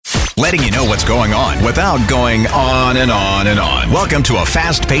letting you know what's going on without going on and on and on. Welcome to a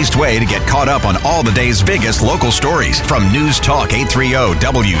fast-paced way to get caught up on all the day's biggest local stories from News Talk 830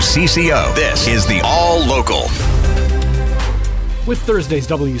 WCCO. This is the All Local. With Thursday's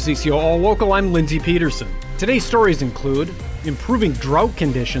WCCO All Local, I'm Lindsey Peterson. Today's stories include improving drought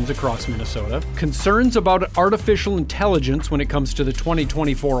conditions across Minnesota, concerns about artificial intelligence when it comes to the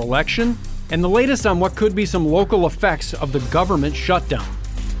 2024 election, and the latest on what could be some local effects of the government shutdown.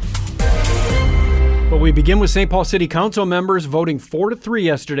 But we begin with St. Paul City Council members voting 4-3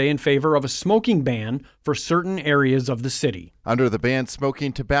 yesterday in favor of a smoking ban for certain areas of the city. Under the ban,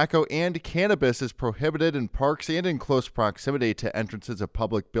 smoking tobacco and cannabis is prohibited in parks and in close proximity to entrances of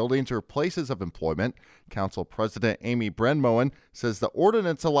public buildings or places of employment. Council President Amy Brenmoen says the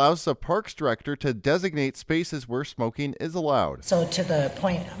ordinance allows the parks director to designate spaces where smoking is allowed. So to the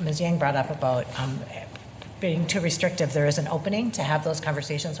point Ms. Yang brought up about being too restrictive, there is an opening to have those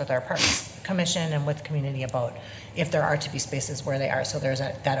conversations with our Parks Commission and with the community about if there are to be spaces where they are. So there's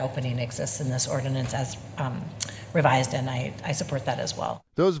that opening exists in this ordinance as revised, and I support that as well.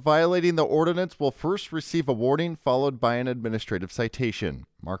 Those violating the ordinance will first receive a warning followed by an administrative citation.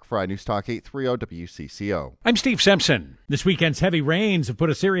 Mark Fry, News Talk 830 WCCO. I'm Steve Simpson. This weekend's heavy rains have put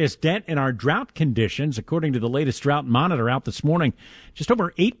a serious dent in our drought conditions. According to the latest drought monitor out this morning, just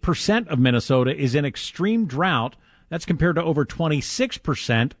over 8% of Minnesota is in extreme drought. That's compared to over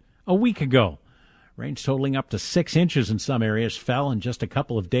 26% a week ago. Rains totaling up to 6 inches in some areas fell in just a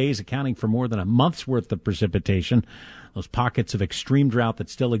couple of days, accounting for more than a month's worth of precipitation. Those pockets of extreme drought that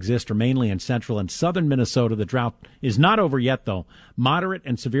still exist are mainly in central and southern Minnesota. The drought is not over yet, though. Moderate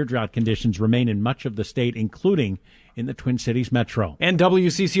and severe drought conditions remain in much of the state, including in the Twin Cities metro. And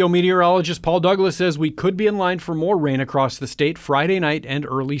WCCO meteorologist Paul Douglas says we could be in line for more rain across the state Friday night and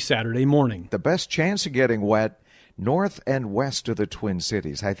early Saturday morning. The best chance of getting wet north and west of the Twin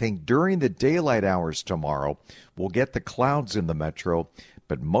Cities. I think during the daylight hours tomorrow, we'll get the clouds in the metro,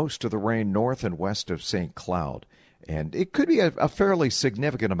 but most of the rain north and west of St. Cloud. And it could be a fairly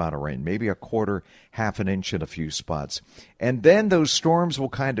significant amount of rain, maybe a quarter, half an inch in a few spots. And then those storms will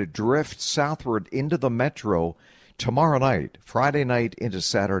kind of drift southward into the metro tomorrow night, Friday night into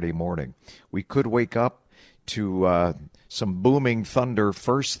Saturday morning. We could wake up to some booming thunder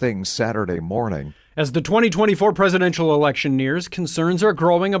first thing Saturday morning. As the 2024 presidential election nears, concerns are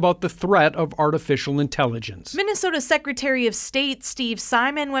growing about the threat of artificial intelligence. Minnesota Secretary of State Steve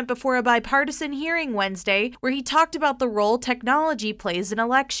Simon went before a bipartisan hearing Wednesday where he talked about the role technology plays in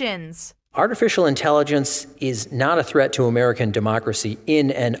elections. Artificial intelligence is not a threat to American democracy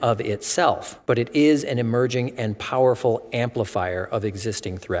in and of itself, but it is an emerging and powerful amplifier of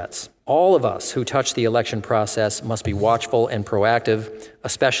existing threats. All of us who touch the election process must be watchful and proactive,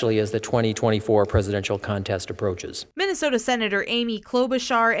 especially as the 2024 presidential contest approaches. Minnesota Senator Amy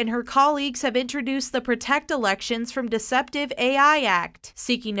Klobuchar and her colleagues have introduced the Protect Elections from Deceptive AI Act,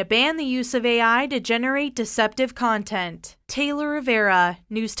 seeking to ban the use of AI to generate deceptive content. Taylor Rivera,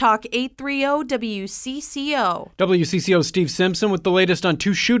 News Talk 830 WCCO. WCCO's Steve Simpson with the latest on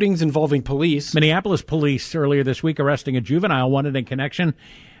 2 shootings involving police. Minneapolis police earlier this week arresting a juvenile wanted in connection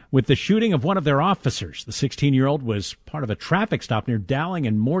with the shooting of one of their officers. The 16-year-old was part of a traffic stop near Dowling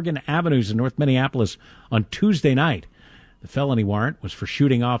and Morgan Avenues in North Minneapolis on Tuesday night. The felony warrant was for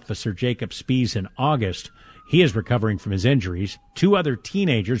shooting Officer Jacob Spies in August. He is recovering from his injuries. 2 other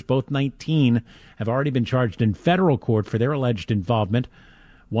teenagers, both 19, have already been charged in federal court for their alleged involvement.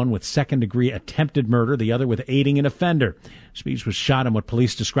 One with second-degree attempted murder, the other with aiding an offender. Spies was shot in what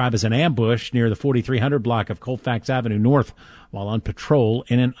police describe as an ambush near the 4300 block of Colfax Avenue North while on patrol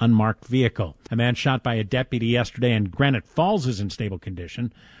in an unmarked vehicle. A man shot by a deputy yesterday in Granite Falls is in stable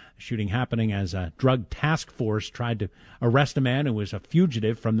condition. The shooting happening as a drug task force tried to arrest a man who was a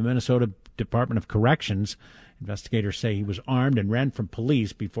fugitive from the Minnesota Department of Corrections. Investigators say he was armed and ran from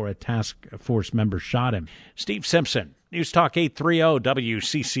police before a task force member shot him. Steve Simpson, News Talk 830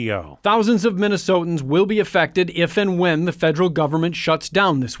 WCCO. Thousands of Minnesotans will be affected if and when the federal government shuts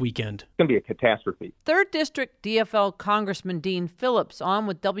down this weekend. It's going to be a catastrophe. 3rd District DFL Congressman Dean Phillips on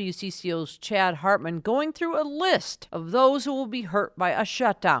with WCCO's Chad Hartman going through a list of those who will be hurt by a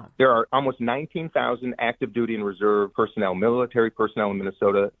shutdown. There are almost 19,000 active duty and reserve personnel, military personnel in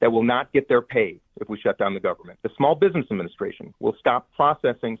Minnesota that will not get their pay if we shut down the government. The Small Business Administration will stop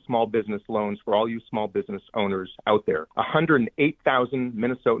processing small business loans for all you small business owners out there. 108,000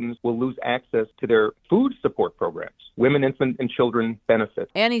 Minnesotans will lose access to their food support programs, women, infant, and children benefits.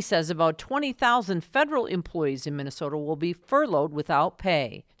 And he says about 20,000 federal employees in Minnesota will be furloughed without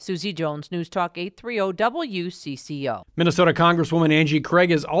pay. Susie Jones, News Talk 830 WCCO. Minnesota Congresswoman Angie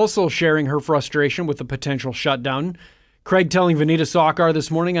Craig is also sharing her frustration with the potential shutdown. Craig telling Vanita Sawkar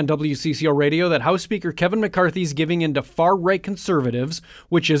this morning on WCCO Radio that House Speaker Kevin McCarthy is giving in to far-right conservatives,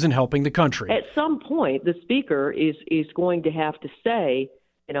 which isn't helping the country. At some point, the Speaker is going to have to say,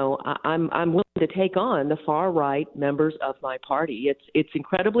 I'm willing to take on the far-right members of my party. It's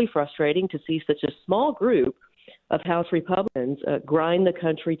incredibly frustrating to see such a small group of House Republicans grind the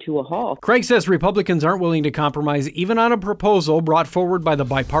country to a halt. Craig says Republicans aren't willing to compromise even on a proposal brought forward by the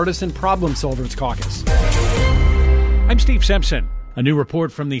Bipartisan Problem Solvers Caucus. I'm Steve Simpson. A new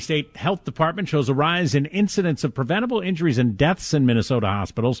report from the state health department shows a rise in incidents of preventable injuries and deaths in Minnesota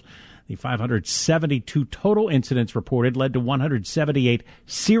hospitals. The 572 total incidents reported led to 178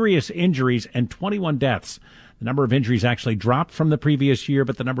 serious injuries and 21 deaths. The number of injuries actually dropped from the previous year,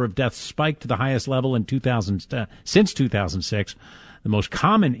 but the number of deaths spiked to the highest level in since 2006. The most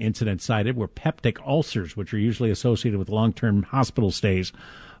common incidents cited were peptic ulcers, which are usually associated with long-term hospital stays,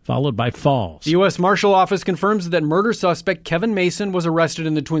 followed by falls. The U.S. Marshal Office confirms that murder suspect Kevin Mason was arrested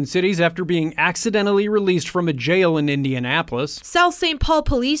in the Twin Cities after being accidentally released from a jail in Indianapolis. South St. Paul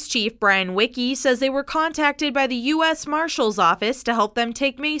Police Chief Brian Wicke says they were contacted by the U.S. Marshal's Office to help them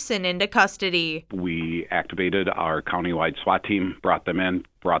take Mason into custody. We activated our countywide SWAT team, brought them in,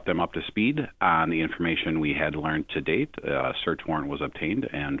 brought them up to speed on the information we had learned to date. A search warrant was obtained,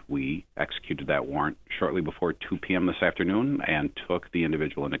 and we executed that warrant shortly before 2 p.m. this afternoon and took the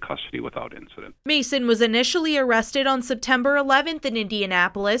individual into custody without incident. Mason was initially arrested on September 11th in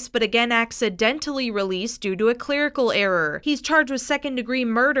Indianapolis, but again accidentally released due to a clerical error. He's charged with second-degree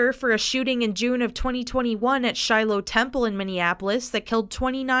murder for a shooting in June of 2021 at Shiloh Temple in Minneapolis that killed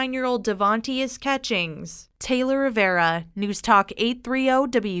 29-year-old Devontius Catchings. Taylor Rivera, News Talk 830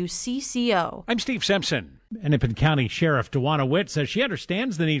 WCCO. I'm Steve Simpson. Hennepin County Sheriff Dawanna Witt says she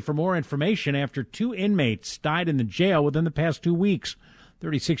understands the need for more information after 2 inmates died in the jail within the past 2 weeks.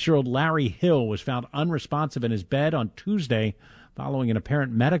 36-year-old Larry Hill was found unresponsive in his bed on Tuesday following an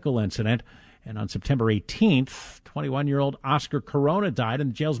apparent medical incident. And on September 18th, 21-year-old Oscar Corona died in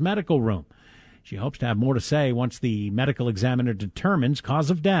the jail's medical room. She hopes to have more to say once the medical examiner determines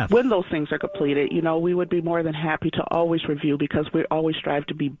cause of death. When those things are completed, we would be more than happy to always review because we always strive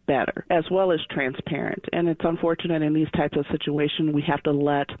to be better as well as transparent. And it's unfortunate in these types of situations we have to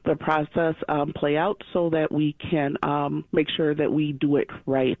let the process play out so that we can make sure that we do it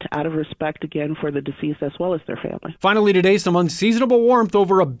right out of respect, again, for the deceased as well as their family. Finally today, some unseasonable warmth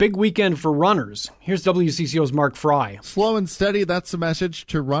over a big weekend for runners. Here's WCCO's Mark Fry. Slow and steady, that's the message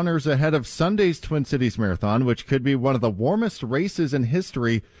to runners ahead of Sunday's Twin Cities Marathon, which could be one of the warmest races in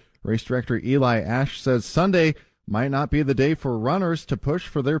history. Race director Eli Ash says Sunday might not be the day for runners to push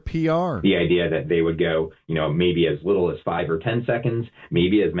for their PR. The idea that they would go, maybe as little as 5 or 10 seconds,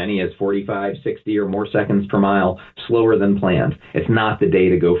 maybe as many as 45, 60 or more seconds per mile, slower than planned. It's not the day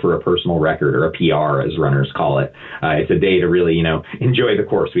to go for a personal record or a PR, as runners call it. It's a day to really, enjoy the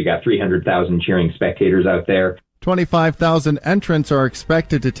course. We got 300,000 cheering spectators out there. 25,000 entrants are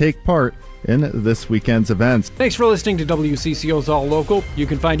expected to take part in this weekend's events. Thanks for listening to WCCO's All Local. You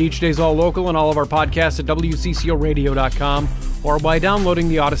can find each day's All Local and all of our podcasts at WCCOradio.com or by downloading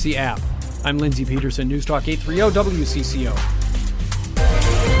the Odyssey app. I'm Lindsey Peterson, News Talk 830 WCCO.